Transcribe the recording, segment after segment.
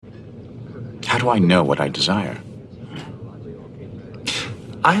do I know what I desire?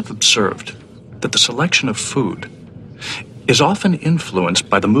 I have observed that the selection of food is often influenced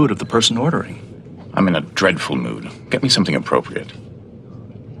by the mood of the person ordering. I'm in a dreadful mood. Get me something appropriate.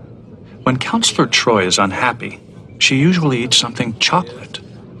 When Counselor Troy is unhappy, she usually eats something chocolate.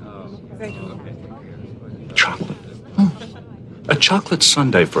 Chocolate? A chocolate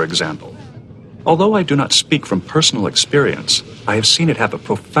sundae, for example. Although I do not speak from personal experience, I have seen it have a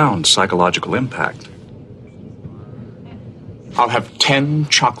profound psychological impact. I'll have 10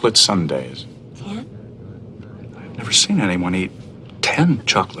 chocolate sundaes. 10? I've never seen anyone eat 10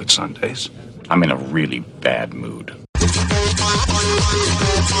 chocolate sundaes. I'm in a really bad mood.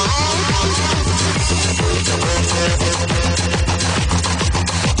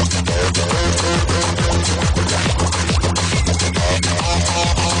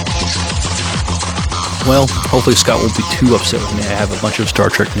 Well, hopefully Scott won't be too upset with me. I have a bunch of Star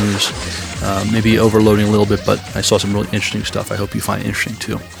Trek news, maybe overloading a little bit, but I saw some really interesting stuff I hope you find interesting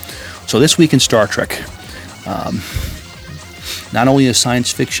too. So this week in Star Trek, not only is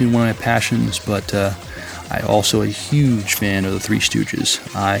science fiction one of my passions, but I'm also a huge fan of the Three Stooges.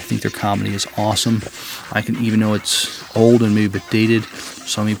 I think their comedy is awesome. Even though it's old and maybe a bit dated,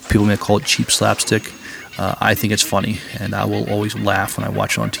 some people may call it cheap slapstick. I think it's funny, and I will always laugh when I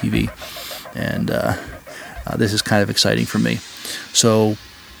watch it on TV. And this is kind of exciting for me. So,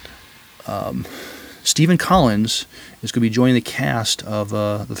 Stephen Collins is going to be joining the cast of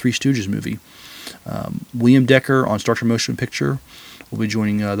the Three Stooges movie. William Decker on Star Trek Motion Picture will be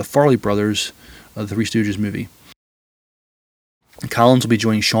joining the Farley brothers of the Three Stooges movie. Collins will be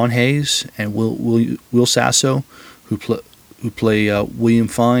joining Sean Hayes and Will Sasso, who play William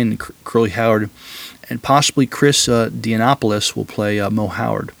Fine and Curly Howard, and possibly Chris Dianopoulos will play Mo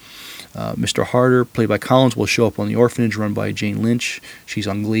Howard. Mr. Harder, played by Collins, will show up on the orphanage run by Jane Lynch. She's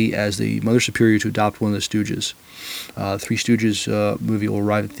on Glee as the Mother Superior to adopt one of the Stooges. Three Stooges movie will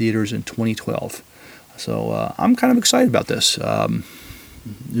arrive in theaters in 2012. So I'm kind of excited about this.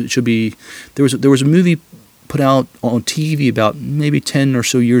 It should be. There was a movie put out on TV about maybe 10 or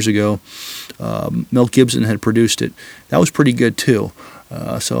so years ago. Mel Gibson had produced it. That was pretty good too.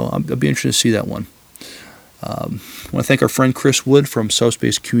 So I'll be interested to see that one. I want to thank our friend Chris Wood from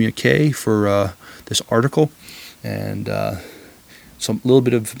Subspace Communique for this article and some little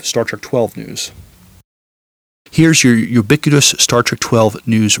bit of Star Trek 12 news. Here's your ubiquitous Star Trek 12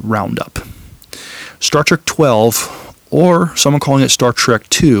 news roundup. Star Trek 12, or someone calling it Star Trek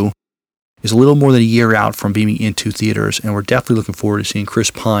 2, is a little more than a year out from being into theaters, and we're definitely looking forward to seeing Chris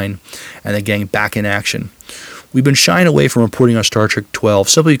Pine and the gang back in action. We've been shying away from reporting on Star Trek 12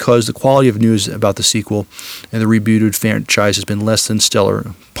 simply because the quality of news about the sequel and the rebooted franchise has been less than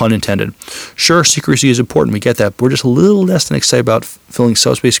stellar, pun intended. Sure, secrecy is important, we get that, but we're just a little less than excited about filling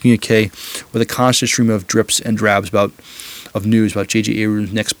Subspace Communique with a constant stream of drips and drabs of news about J.J.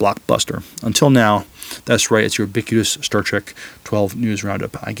 Abrams' next blockbuster. Until now, that's right, it's your ubiquitous Star Trek 12 news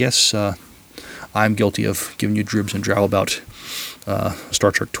roundup. I guess I'm guilty of giving you dribs and drab about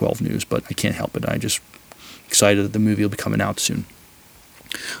Star Trek 12 news, but I can't help it. I just excited that the movie will be coming out soon.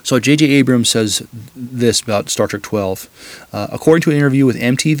 So J.J. Abrams says this about Star Trek 12. According to an interview with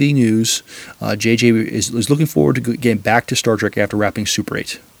MTV News, J.J. is looking forward to getting back to Star Trek after wrapping Super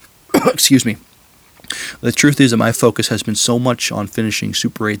 8. Excuse me. The truth is that my focus has been so much on finishing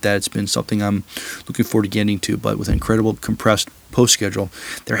Super 8 that it's been something I'm looking forward to getting to, but with an incredible compressed post schedule,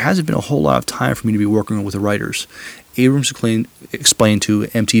 there hasn't been a whole lot of time for me to be working with the writers. Abrams explained to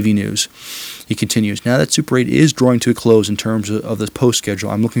MTV News. He continues, now that Super 8 is drawing to a close in terms of the post schedule,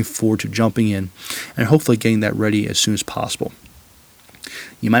 I'm looking forward to jumping in and hopefully getting that ready as soon as possible.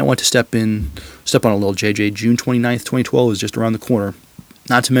 You might want to step on a little, JJ. June 29th, 2012 is just around the corner.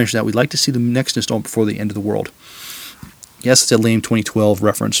 Not to mention that we'd like to see the next installment before the end of the world. Yes, it's a lame 2012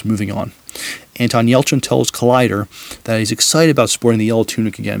 reference. Moving on. Anton Yelchin tells Collider that he's excited about sporting the yellow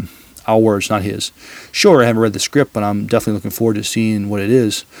tunic again. Our words, not his. Sure, I haven't read the script, but I'm definitely looking forward to seeing what it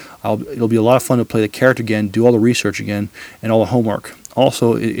is. It'll be a lot of fun to play the character again, do all the research again, and all the homework.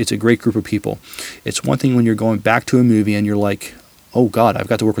 Also, it's a great group of people. It's one thing when you're going back to a movie and you're like, oh God, I've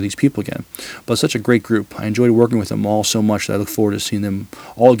got to work with these people again. But it's such a great group. I enjoyed working with them all so much that I look forward to seeing them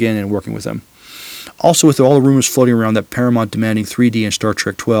all again and working with them. Also, with all the rumors floating around that Paramount demanding 3D in Star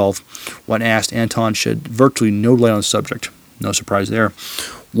Trek 12, when asked, Anton shed virtually no light on the subject. No surprise there.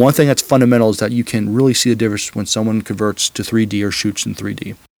 One thing that's fundamental is that you can really see the difference when someone converts to 3D or shoots in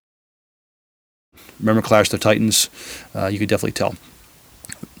 3D. Remember Clash of the Titans? You could definitely tell.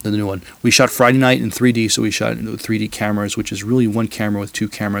 The new one. We shot Friday night in 3D, so we shot it with 3D cameras, which is really one camera with two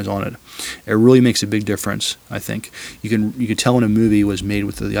cameras on it. It really makes a big difference, I think. You can tell when a movie was made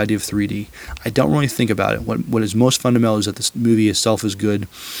with the idea of 3D. I don't really think about it. What is most fundamental is that this movie itself is good,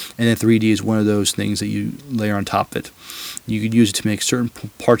 and then 3D is one of those things that you layer on top of it. You could use it to make certain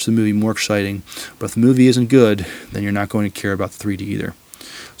parts of the movie more exciting, but if the movie isn't good, then you're not going to care about the 3D either.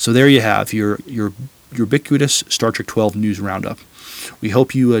 So there you have your ubiquitous Star Trek 12 news roundup. We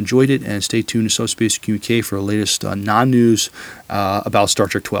hope you enjoyed it, and stay tuned to Subspace QK for the latest non-news about Star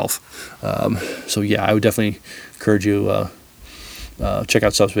Trek 12. So yeah, I would definitely encourage you check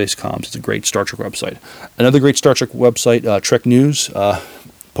out Subspace Comms. It's a great Star Trek website. Another great Star Trek website, Trek News,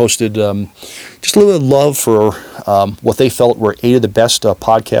 posted just a little bit of love for what they felt were 8 of the best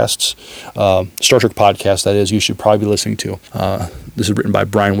podcasts, Star Trek podcasts, that is, you should probably be listening to. This is written by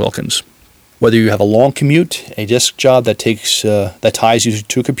Brian Wilkins. Whether you have a long commute, a desk job that ties you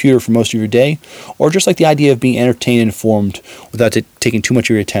to a computer for most of your day, or just like the idea of being entertained and informed without taking too much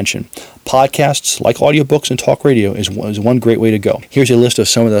of your attention, podcasts, like audiobooks and talk radio, is one great way to go. Here's a list of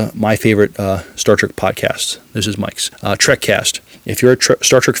some of my favorite Star Trek podcasts. This is Mike's. Trekcast. If you're a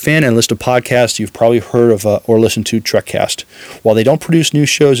Star Trek fan and list of podcasts, you've probably heard of or listened to Trekcast. While they don't produce new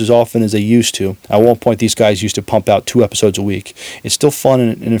shows as often as they used to, at one point these guys used to pump out 2 episodes a week. It's still fun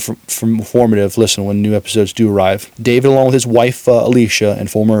and informative listen when new episodes do arrive. David, along with his wife Alicia, and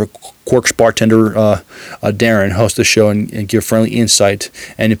former Quarks bartender Darren, host the show and give friendly insight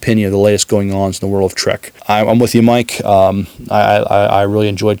and opinion of the latest going on in the world of Trek. I'm with you, Mike. I really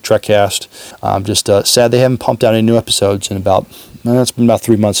enjoyed Trekcast. I'm just sad they haven't pumped out any new episodes in it's been about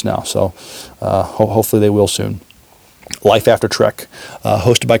 3 months now, so hopefully they will soon. Life After Trek,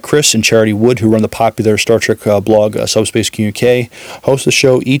 hosted by Chris and Charity Wood, who run the popular Star Trek blog Subspace QK. Host the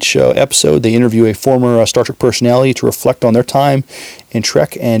show. Each episode, they interview a former Star Trek personality to reflect on their time in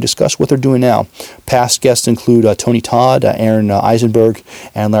Trek and discuss what they're doing now. Past guests include Tony Todd, Aaron Eisenberg,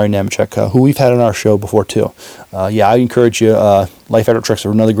 and Larry Nemechek, who we've had on our show before too. I encourage you. Life After Trek's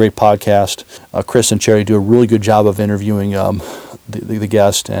another great podcast. Chris and Charity do a really good job of interviewing the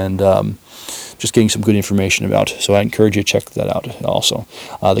guest and just getting some good information about. So I encourage you to check that out also.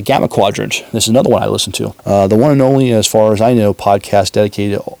 The Gamma Quadrant. This is another one I listen to. The one and only, as far as I know, podcast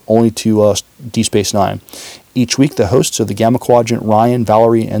dedicated only to Deep Space Nine. Each week, the hosts of the Gamma Quadrant, Ryan,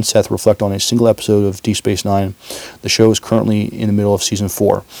 Valerie, and Seth, reflect on a single episode of Deep Space Nine. The show is currently in the middle of Season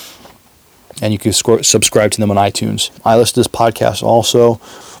 4. And you can subscribe to them on iTunes. I listen to this podcast also.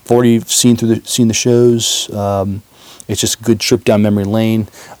 I've already seen the shows. It's just a good trip down memory lane.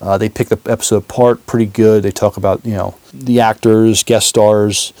 They pick the episode apart pretty good. They talk about the actors, guest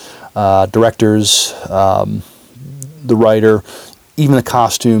stars, directors, the writer, even the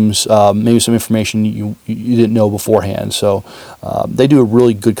costumes. Maybe some information you didn't know beforehand. So they do a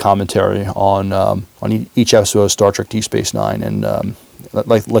really good commentary on each episode of Star Trek Deep Space Nine, and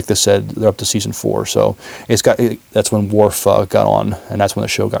like they said, they're up to Season 4. So that's when Worf got on, and that's when the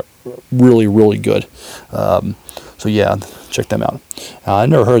show got really, really good. So yeah, check them out. I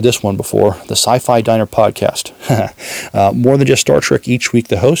never heard this one before, the Sci-Fi Diner Podcast. More than just Star Trek, each week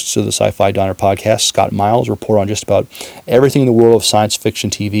the hosts of the Sci-Fi Diner Podcast, Scott Miles, report on just about everything in the world of science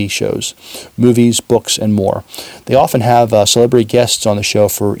fiction TV shows, movies, books, and more. They often have celebrity guests on the show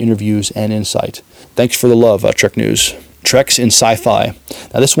for interviews and insight. Thanks for the love, Trek News. Treks in Sci-Fi.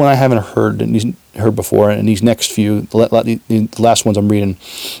 Now this one I haven't heard before, and these next few, the last ones I'm reading,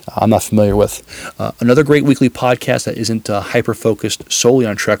 I'm not familiar with. Another great weekly podcast that isn't hyper-focused solely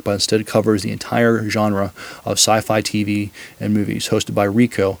on Trek, but instead covers the entire genre of sci-fi TV and movies, hosted by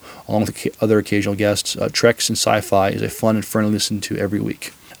Rico, along with other occasional guests. Treks in Sci-Fi is a fun and friendly listen to every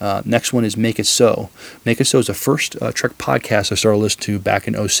week. Next one is Make It So. Make It So is the first Trek podcast I started listening to back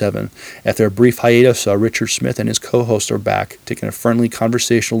in 2007. After a brief hiatus, Richard Smith and his co-hosts are back, taking a friendly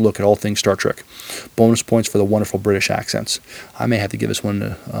conversational look at all things Star Trek. Bonus points for the wonderful British accents. I may have to give this one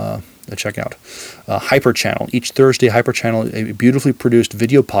a check out. Hyper Channel. Each Thursday, Hyper Channel, a beautifully produced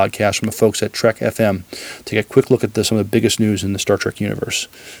video podcast from the folks at Trek FM. Take a quick look at some of the biggest news in the Star Trek universe.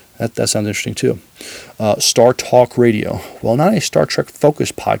 That sounds interesting too. Star Talk Radio. Well, not a Star Trek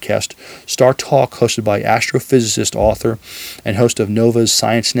focused podcast. Star Talk, hosted by astrophysicist, author, and host of Nova's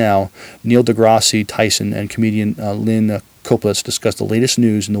Science Now, Neil deGrasse Tyson, and comedian Lynn Koplitz, discuss the latest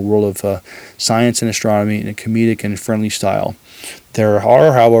news in the world of science and astronomy in a comedic and friendly style. There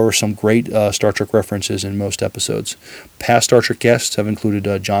are, however, some great Star Trek references in most episodes. Past Star Trek guests have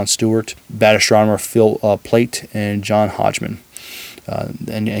included Jon Stewart, bad astronomer Phil Plait, and John Hodgman.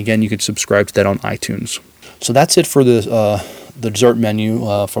 And again, you can subscribe to that on iTunes. So that's it for the dessert menu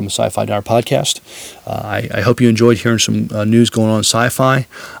from the Sci-Fi Diner podcast. I hope you enjoyed hearing some news going on in sci-fi.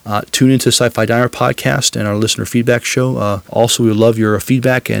 Tune into the Sci-Fi Diner podcast and our listener feedback show. Also, we would love your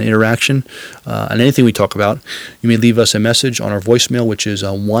feedback and interaction on anything we talk about. You may leave us a message on our voicemail, which is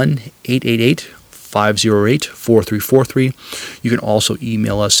 1-888-508-4343. You can also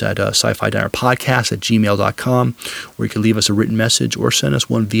email us at sci-fi-dinerpodcast@gmail.com, where you can leave us a written message or send us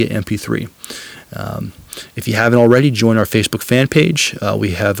one via MP3. If you haven't already, join our Facebook fan page.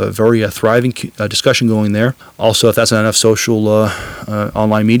 We have a very thriving discussion going there. Also, if that's not enough social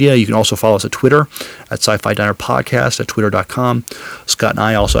online media, you can also follow us at Twitter at Sci-Fi Diner Podcast at twitter.com. Scott and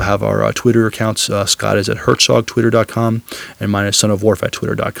I also have our Twitter accounts. Scott is at herzogtwitter.com, and mine is Son of Worf at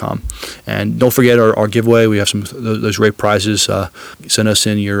twitter.com. And don't forget our giveaway. We have some those great prizes. Send us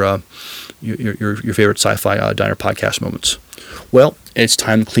in your favorite Sci-Fi Diner podcast moments. Well, it's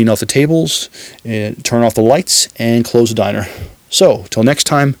time to clean off the tables, and turn off the lights, and close the diner. So, till next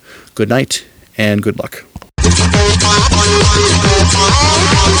time, good night and good luck.